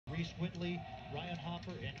Reese Whitley, Ryan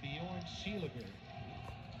Hopper, and Bjorn Seeliger.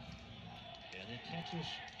 And then Texas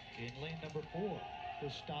in lane number 4,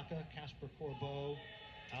 Chris Staka, Casper Corbeau,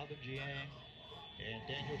 Alvin Jiang, and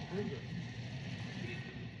Daniel Kruger.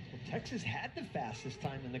 Well, Texas had the fastest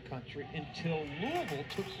time in the country until Louisville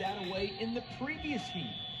took that away in the previous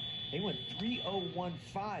heat. They went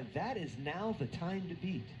 3:01.5. That is now the time to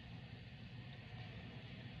beat.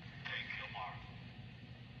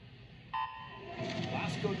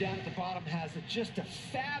 Lasco down at the bottom has just a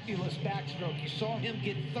fabulous backstroke. You saw him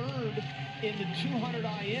get third in the 200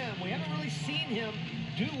 IM. We haven't really seen him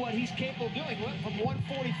do what he's capable of doing. Went from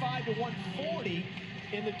 145 to 140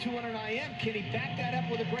 in the 200 IM. Can he back that up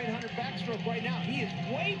with a great 100 backstroke right now? He is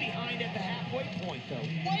way behind at the halfway point, though.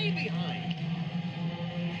 Way behind.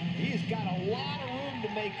 He has got a lot of room to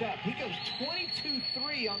make up. He goes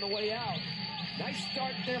 22.3 on the way out. Nice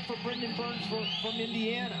start there for Brendan Burns from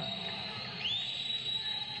Indiana.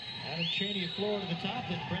 Adam Chaney of Florida at the top,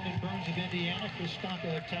 then Brendan Burns of Indiana, Chris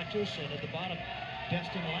Staka of Texas, and at the bottom,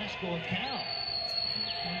 Destin Lasco of Cal.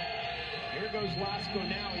 Here goes Lasco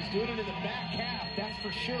now. He's doing it in the back half, that's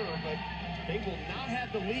for sure, but they will not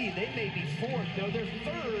have the lead. They may be fourth, though. They're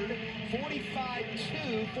third,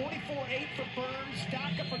 45-2, 44-8 for Burns.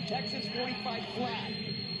 Staka from Texas, 45 flat.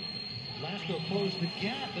 Lasco closed the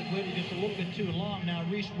gap, but waited just a little bit too long. Now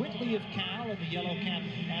Reese Whitley of Cal in the yellow cap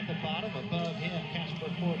at the bottom. Above him,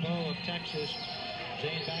 Casper Corbeau of Texas.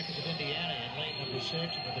 Zane Backus of Indiana in lane number 6.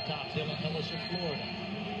 And at the top, Dylan Hillis of Florida.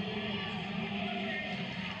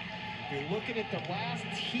 If you're looking at the last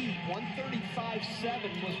heat,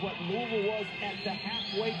 135.7 was what Louisville was at the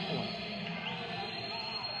halfway point.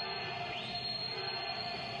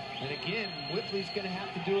 And again, Whitley's going to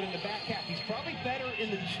have to do it in the back half. He's probably better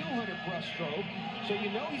in the 200 breaststroke, so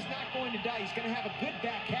you know he's not going to die. He's going to have a good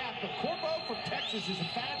back half. But Corbeau from Texas is a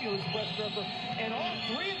fabulous breaststroker, and all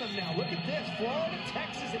three of them now. Look at this: Florida,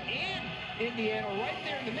 Texas, and Indiana right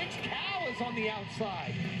there in the mix. Cal is on the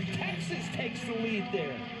outside. Texas takes the lead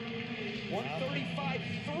there.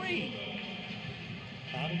 135.3.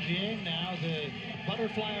 Alvin Jiang now the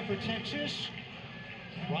butterflyer for Texas.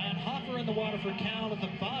 Ryan Hopper in the water for Cal at the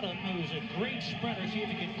bottom, who's a great sprinter. See if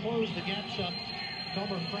he can close the gap some.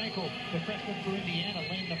 Comer Frankel, the freshman for Indiana,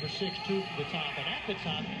 lane number 6, 2 to the top. And at the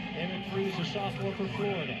top, Eric Freeze, a sophomore for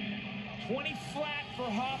Florida. 20 flat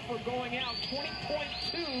for Hopper going out,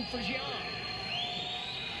 20.2 for Jiang.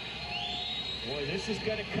 Boy, this is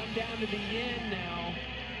going to come down to the end now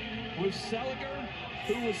with Seeliger,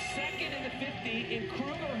 who was second in the 50, and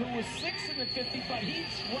Kruger, who was 6th in the 50, but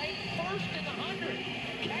he's ranked first in the 100.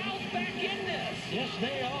 Cal's back in this. Yes,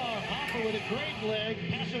 they are. Hopper with a great leg,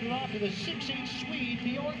 passing it off to the 6'8" Swede,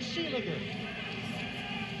 Bjorn Seeliger.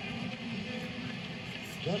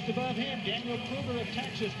 Just above him, Daniel Kruger of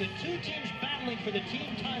Texas. The two teams battling for the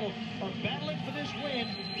team title are battling for this win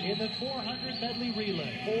in the 400 medley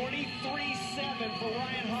relay. 43.7 for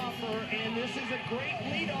Ryan Hopper, and this is a great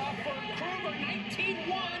leadoff for Kruger.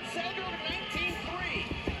 19.1, Seeliger with 19.3.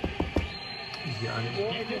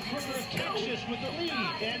 Daniel Kruger of Texas with the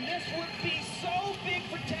lead. And this would be so big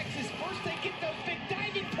for Texas. First they get those big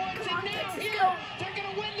diving points, and now here they're going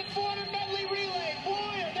to win the 400 medley relay.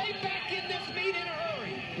 Boy, are they back in this meet in a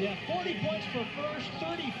hurry. Yeah, 40 points for first,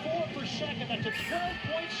 34 for second. That's a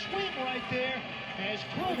 12-point swing right there as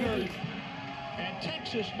Kruger and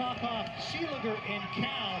Texas knock off Seeliger and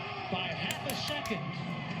Cal by half a second.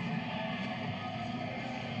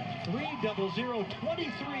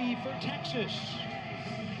 3:00:23 for Texas.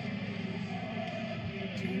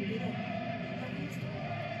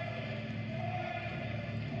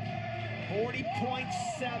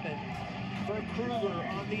 .7 for Kruger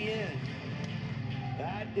on the end.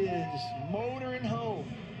 That is motoring home.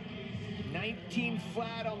 19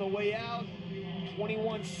 flat on the way out.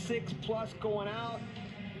 21.6 plus going out.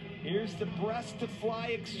 Here's the breast to fly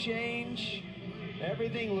exchange.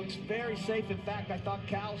 Everything looks very safe. In fact, I thought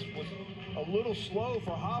Cal was a little slow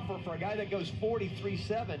for Hopper, for a guy that goes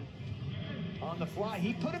 43.7 on the fly.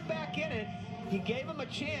 He put it back in it. He gave him a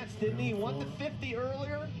chance, didn't he? Won the 50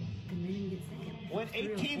 earlier. Went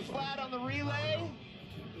 18 flat on the relay.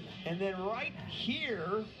 And then right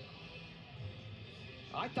here,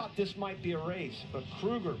 I thought this might be a race, but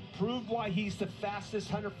Kruger proved why he's the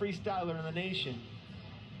fastest 100 freestyler in the nation.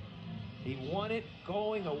 He won it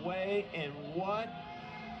going away, and what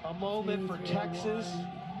a moment for Texas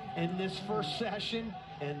in this first session,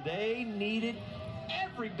 and they needed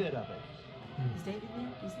every bit of it.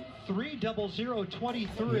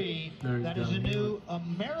 3:00:23. That is a new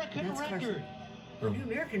American record. A new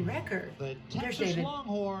American record. The Texas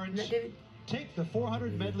Longhorns take the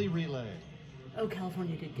 400 medley relay. Oh,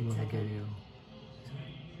 California did get second.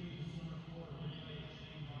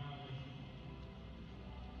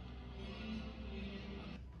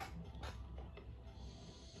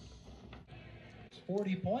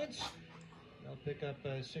 40 points. They'll pick up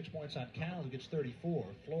 6 points on Cal, who gets 34.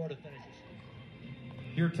 Florida finishes.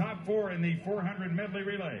 Your top 4 in the 400 medley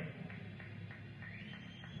relay.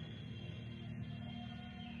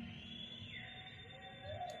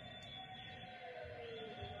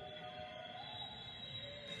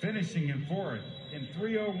 Finishing in 4th in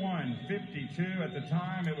 3:01.52 at the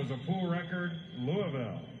time. It was a pool record,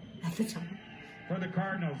 Louisville. At the time. For the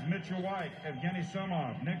Cardinals, Mitchell White, Evgeny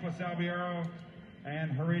Somov, Nicholas Albiero,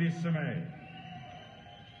 and Haridis Sameh.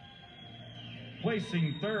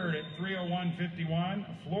 Placing 3rd at 3:01.51,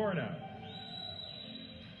 Florida.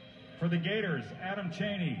 For the Gators, Adam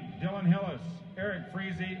Cheney, Dylan Hillis, Eric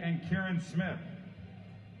Freese, and Kieran Smith.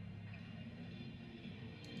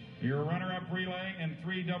 Your runner-up relay in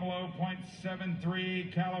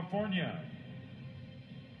 3:00.73, California.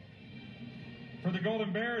 For the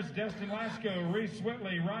Golden Bears, Destin Lasco, Reese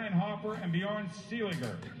Whitley, Ryan Hopper, and Bjorn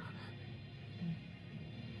Seeliger.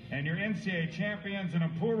 And your NCAA champions in a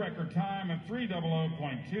pool record time of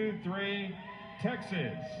 3:00.23,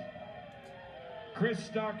 Texas. Chris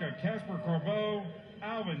Stocka, Casper Corbeau,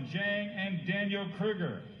 Alvin Jang, and Daniel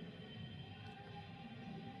Kruger.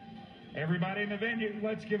 Everybody in the venue,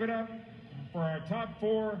 let's give it up for our top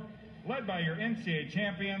 4, led by your NCAA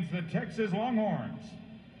champions, the Texas Longhorns.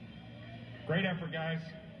 Great effort, guys.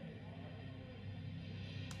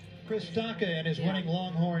 Chris Stocka and his winning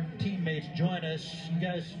Longhorn teammates join us. You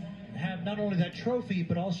guys have not only that trophy,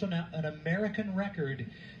 but also now an American record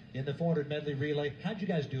in the 400 medley relay. How'd you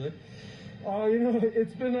guys do it? You know,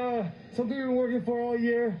 it's been something we've been working for all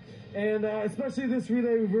year, and especially this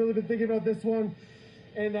relay, we've really been thinking about this one.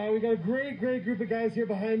 And we got a great group of guys here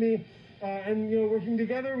behind me, and you know, working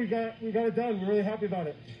together, we got it done. We're really happy about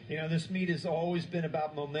it. You know, this meet has always been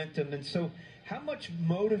about momentum, and so how much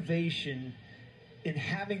motivation in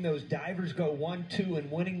having those divers go 1-2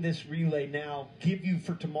 and winning this relay now give you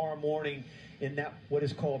for tomorrow morning in that what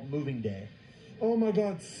is called moving day? Oh my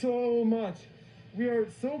God, so much. We are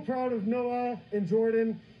so proud of Noah and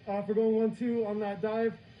Jordan for going 1-2 on that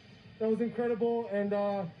dive. That was incredible, and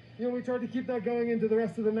you know, we tried to keep that going into the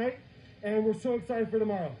rest of the night, and we're so excited for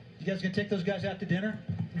tomorrow. You guys gonna take those guys out to dinner?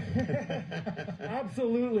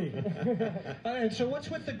 Absolutely. And so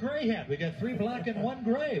what's with the gray hat? We got 3 black and 1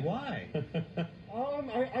 gray. Why?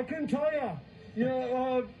 I couldn't tell you. You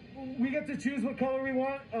know, we get to choose what color we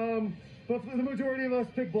want, but the majority of us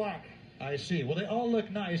pick black. I see. Well, they all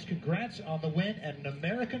look nice. Congrats on the win and an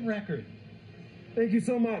American record. Thank you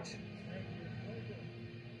so much.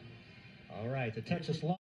 All right, the Texas Longhorns.